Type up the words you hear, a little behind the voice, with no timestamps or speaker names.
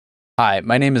Hi,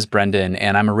 my name is Brendan,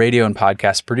 and I'm a radio and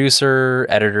podcast producer,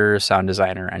 editor, sound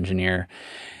designer, engineer.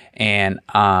 And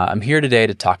I'm here today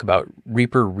to talk about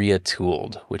Reaper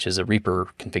ReaTooled, which is a Reaper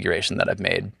configuration that I've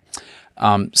made.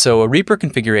 So a Reaper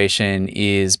configuration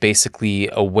is basically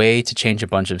a way to change a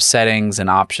bunch of settings and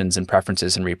options and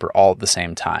preferences in Reaper all at the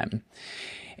same time.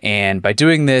 And by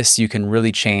doing this, you can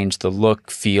really change the look,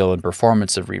 feel, and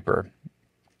performance of Reaper.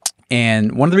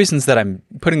 And one of the reasons that I'm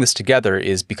putting this together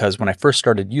is because when I first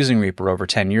started using Reaper over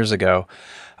 10 years ago,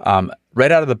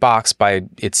 right out of the box by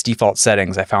its default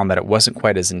settings, I found that it wasn't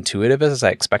quite as intuitive as I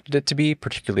expected it to be,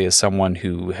 particularly as someone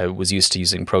who was used to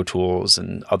using ProTools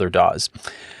and other DAWs.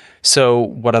 So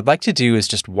what I'd like to do is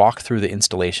just walk through the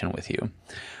installation with you.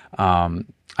 I'm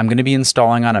going to be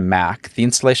installing on a Mac. The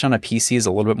installation on a PC is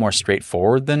a little bit more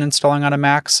straightforward than installing on a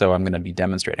Mac, so I'm going to be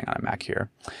demonstrating on a Mac here.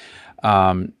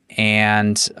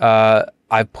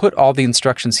 I've put all the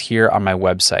instructions here on my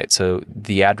website. So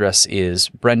the address is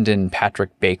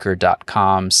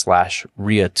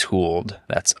brendanpatrickbaker.com/reatooled.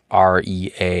 That's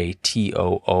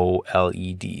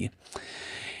ReaTooled.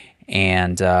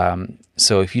 And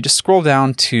so if you just scroll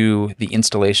down to the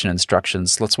installation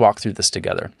instructions, let's walk through this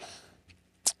together.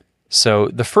 So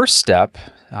the first step,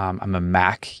 I'm a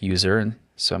Mac user,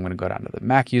 so I'm going to go down to the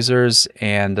Mac users,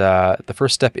 and the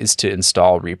first step is to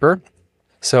install Reaper.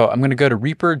 So I'm going to go to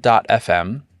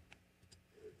reaper.fm,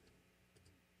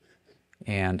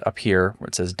 and up here where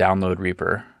it says download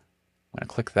Reaper, I'm going to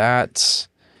click that,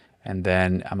 and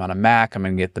then I'm on a Mac. I'm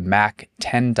going to get the Mac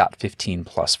 10.15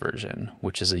 Plus version,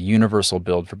 which is a universal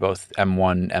build for both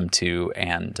M1, M2,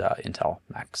 and Intel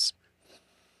Macs.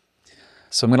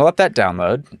 So I'm going to let that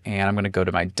download, and I'm going to go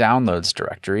to my downloads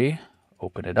directory,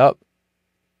 open it up,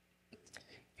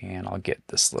 and I'll get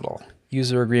this little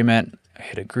user agreement,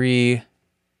 hit agree.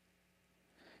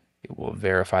 It will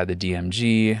verify the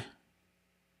DMG.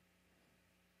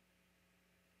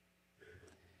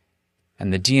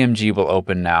 And the DMG will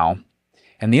open now.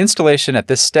 And the installation at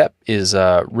this step is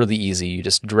really easy. You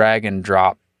just drag and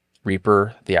drop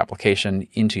Reaper, the application,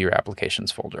 into your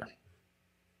applications folder.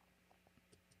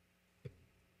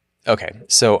 Okay,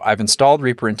 so I've installed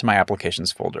Reaper into my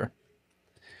applications folder.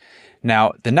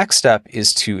 Now, the next step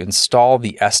is to install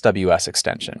the SWS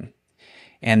extension.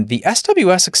 And the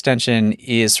SWS extension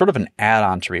is sort of an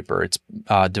add-on to Reaper. It's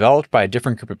developed by a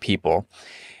different group of people,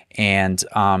 and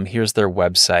here's their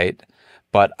website.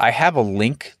 But I have a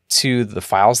link to the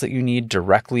files that you need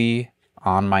directly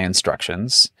on my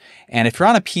instructions. And if you're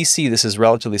on a PC, this is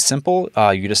relatively simple.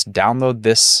 You just download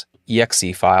this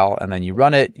exe file, and then you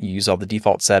run it, you use all the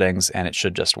default settings, and it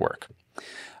should just work.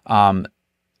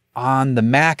 On the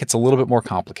Mac, it's a little bit more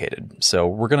complicated, so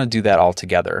we're going to do that all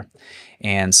together.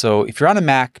 And so if you're on a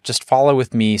Mac, just follow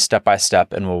with me step by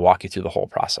step, and we'll walk you through the whole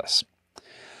process.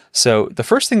 So the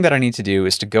first thing that I need to do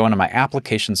is to go into my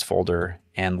applications folder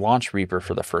and launch Reaper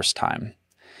for the first time.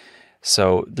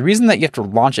 So the reason that you have to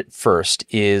launch it first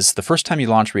is the first time you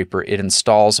launch Reaper, it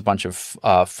installs a bunch of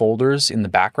folders in the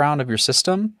background of your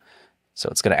system. So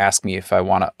it's going to ask me if I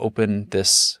want to open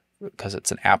this because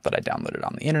it's an app that I downloaded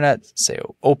on the internet. Say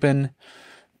open.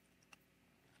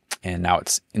 And now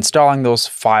it's installing those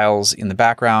files in the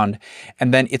background.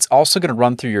 And then it's also going to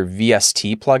run through your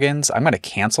VST plugins. I'm going to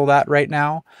cancel that right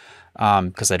now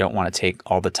because I don't want to take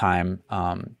all the time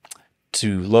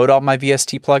to load all my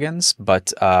VST plugins.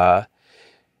 But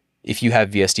if you have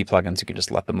VST plugins, you can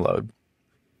just let them load.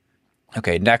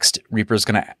 Okay, next, Reaper is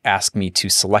going to ask me to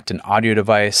select an audio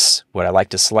device. Would I like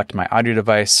to select my audio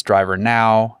device driver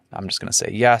now? I'm just going to say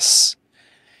yes.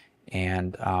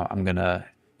 And I'm going to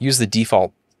use the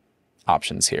default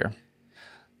options here.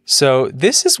 So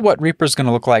this is what Reaper is going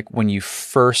to look like when you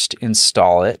first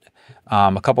install it.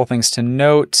 A couple things to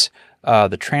note.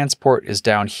 The transport is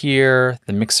down here.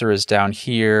 The mixer is down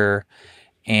here.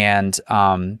 And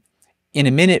in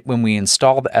a minute, when we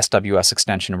install the SWS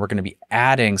extension, we're going to be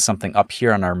adding something up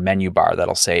here on our menu bar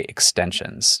that'll say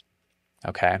extensions.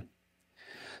 Okay.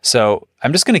 So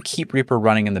I'm just going to keep Reaper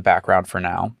running in the background for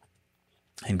now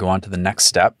and go on to the next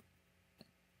step.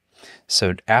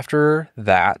 So after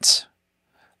that,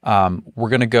 we're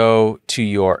going to go to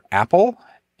your Apple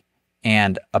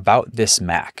and About This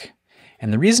Mac.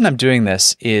 And the reason I'm doing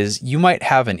this is you might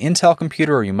have an Intel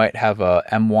computer or you might have a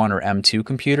M1 or M2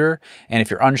 computer. And if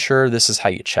you're unsure, this is how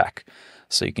you check.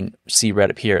 So you can see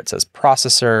right up here, it says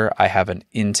processor. I have an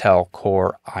Intel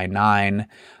Core i9.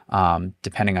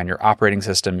 Depending on your operating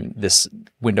system, this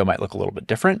window might look a little bit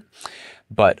different.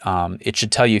 But it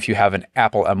should tell you if you have an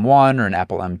Apple M1 or an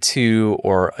Apple M2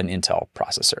 or an Intel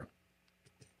processor.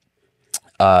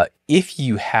 If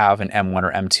you have an M1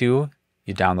 or M2,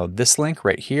 you download this link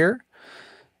right here.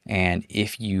 And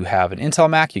if you have an Intel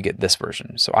Mac, you get this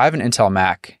version. So I have an Intel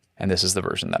Mac, and this is the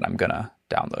version that I'm going to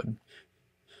download.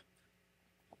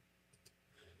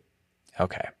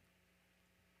 Okay.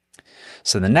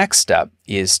 So the next step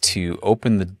is to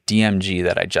open the DMG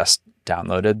that I just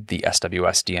downloaded, the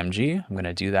SWS DMG. I'm going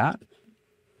to do that.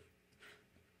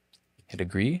 Hit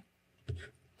agree.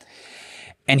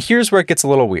 And here's where it gets a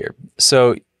little weird.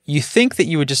 So you think that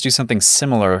you would just do something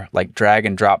similar, like drag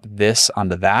and drop this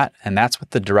onto that, and that's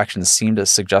what the directions seem to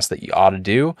suggest that you ought to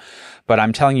do. But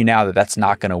I'm telling you now that that's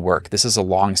not going to work. This is a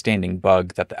long-standing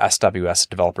bug that the SWS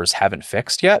developers haven't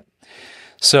fixed yet.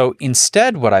 So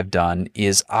instead, what I've done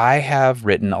is I have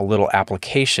written a little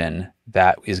application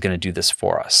that is going to do this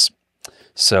for us.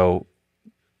 So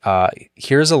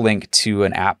here's a link to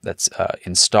an app that's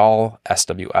install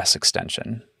SWS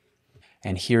Extension.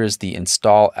 And here is the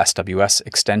install SWS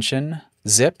Extension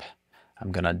zip.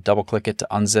 I'm going to double click it to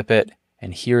unzip it.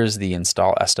 And here is the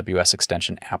install SWS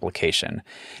Extension application.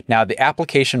 Now the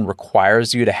application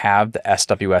requires you to have the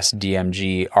SWS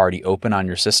DMG already open on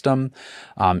your system.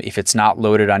 If it's not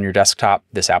loaded on your desktop,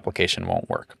 this application won't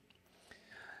work.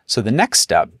 So the next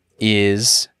step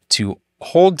is to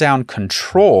hold down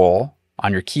Control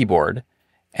on your keyboard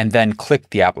and then click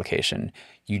the application.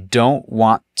 You don't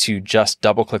want to just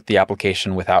double click the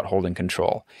application without holding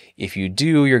Control. If you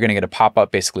do, you're going to get a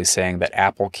pop-up basically saying that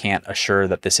Apple can't assure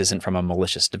that this isn't from a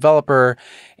malicious developer,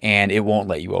 and it won't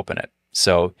let you open it.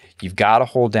 So you've got to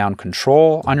hold down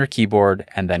Control on your keyboard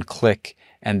and then click,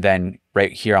 and then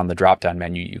right here on the drop-down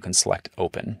menu, you can select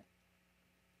Open.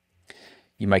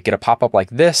 You might get a pop-up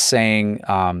like this saying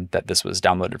that this was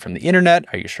downloaded from the internet.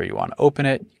 Are you sure you want to open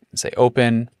it? You can say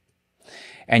Open.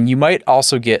 And you might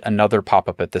also get another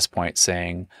pop-up at this point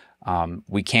saying,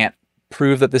 we can't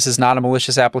prove that this is not a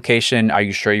malicious application. Are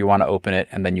you sure you want to open it?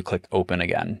 And then you click Open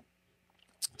again.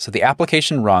 So the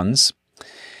application runs,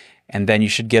 and then you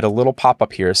should get a little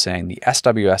pop-up here saying the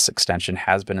SWS extension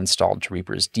has been installed to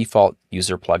Reaper's default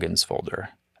user plugins folder.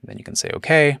 And then you can say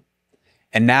OK.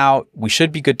 And now we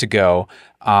should be good to go.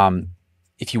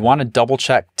 If you want to double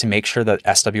check to make sure that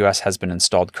SWS has been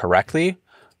installed correctly,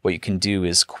 what you can do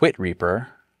is quit Reaper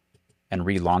and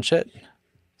relaunch it.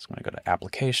 So I'm going to go to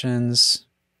Applications,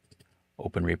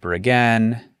 open Reaper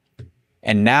again.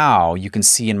 And now you can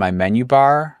see in my menu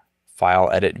bar, File,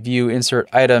 Edit, View, Insert,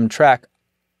 Item, Track,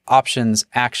 Options,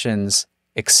 Actions,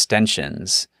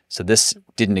 Extensions. So this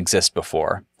didn't exist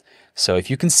before. So if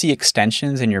you can see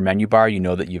extensions in your menu bar, you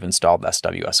know that you've installed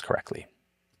SWS correctly.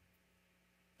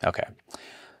 Okay,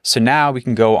 so now we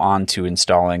can go on to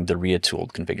installing the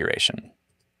ReaTooled configuration.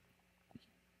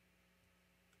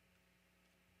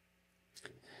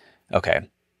 Okay,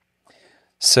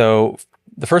 so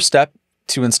the first step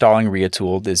to installing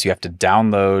ReaTooled is you have to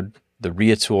download the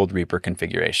ReaTooled REAPER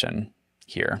configuration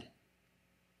here.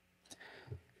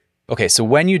 Okay, so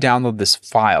when you download this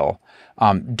file,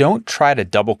 don't try to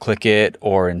double click it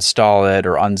or install it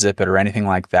or unzip it or anything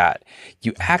like that.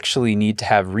 You actually need to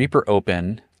have Reaper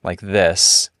open like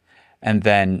this and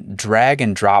then drag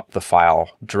and drop the file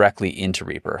directly into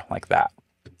Reaper like that.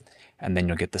 And then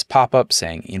you'll get this pop-up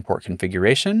saying import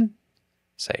configuration.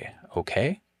 Say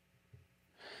OK.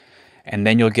 And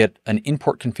then you'll get an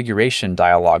import configuration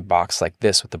dialog box like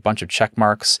this with a bunch of check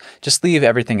marks. Just leave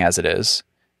everything as it is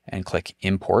and click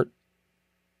import.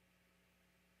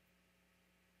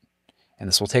 And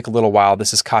this will take a little while.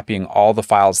 This is copying all the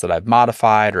files that I've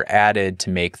modified or added to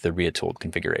make the ReaTooled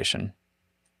configuration.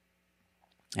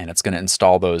 And it's going to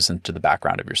install those into the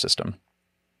background of your system.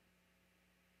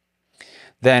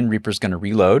 Then Reaper's going to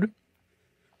reload.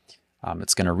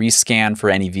 It's going to rescan for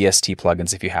any VST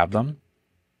plugins if you have them.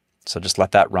 So just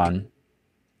let that run.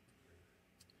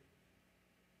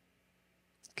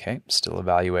 Okay, still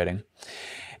evaluating.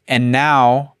 And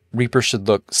now Reaper should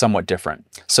look somewhat different.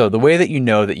 So the way that you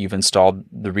know that you've installed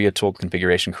the ReaTooled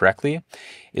configuration correctly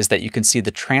is that you can see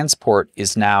the transport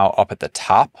is now up at the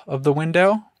top of the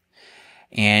window.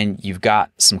 And you've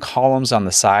got some columns on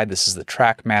the side. This is the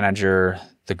track manager,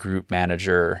 the group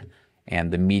manager,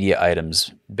 and the media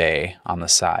items bay on the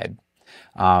side.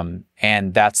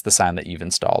 And that's the sign that you've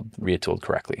installed ReaTooled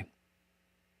correctly.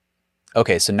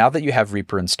 Okay, so now that you have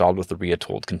Reaper installed with the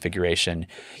ReaTooled configuration,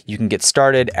 you can get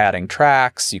started adding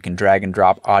tracks. You can drag and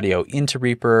drop audio into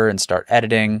Reaper and start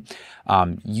editing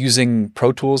using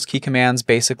ProTools key commands,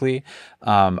 basically.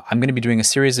 I'm going to be doing a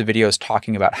series of videos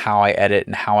talking about how I edit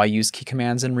and how I use key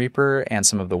commands in Reaper and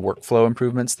some of the workflow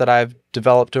improvements that I've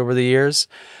developed over the years.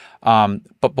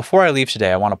 But before I leave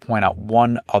today, I want to point out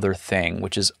one other thing,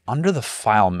 which is under the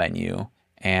File menu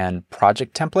and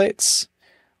Project Templates,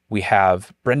 we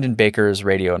have Brendan Baker's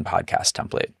radio and podcast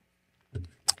template.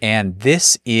 And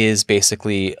this is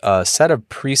basically a set of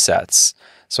presets.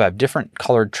 So I have different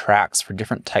colored tracks for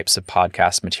different types of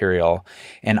podcast material.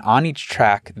 And on each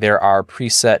track, there are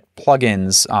preset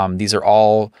plugins. These are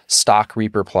all stock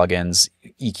Reaper plugins,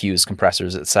 EQs,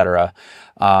 compressors, etc.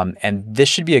 And this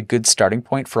should be a good starting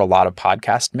point for a lot of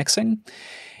podcast mixing.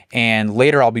 And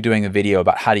later I'll be doing a video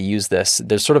about how to use this.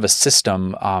 There's sort of a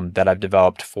system that I've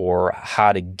developed for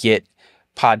how to get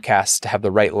podcasts to have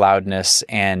the right loudness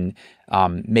and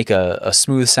make a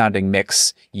smooth sounding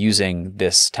mix using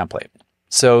this template.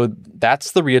 So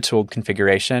that's the ReaTooled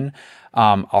configuration.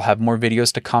 I'll have more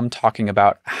videos to come talking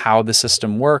about how the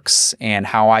system works and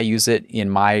how I use it in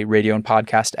my radio and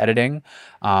podcast editing.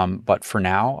 But for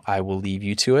now, I will leave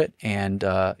you to it and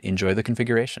enjoy the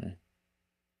configuration.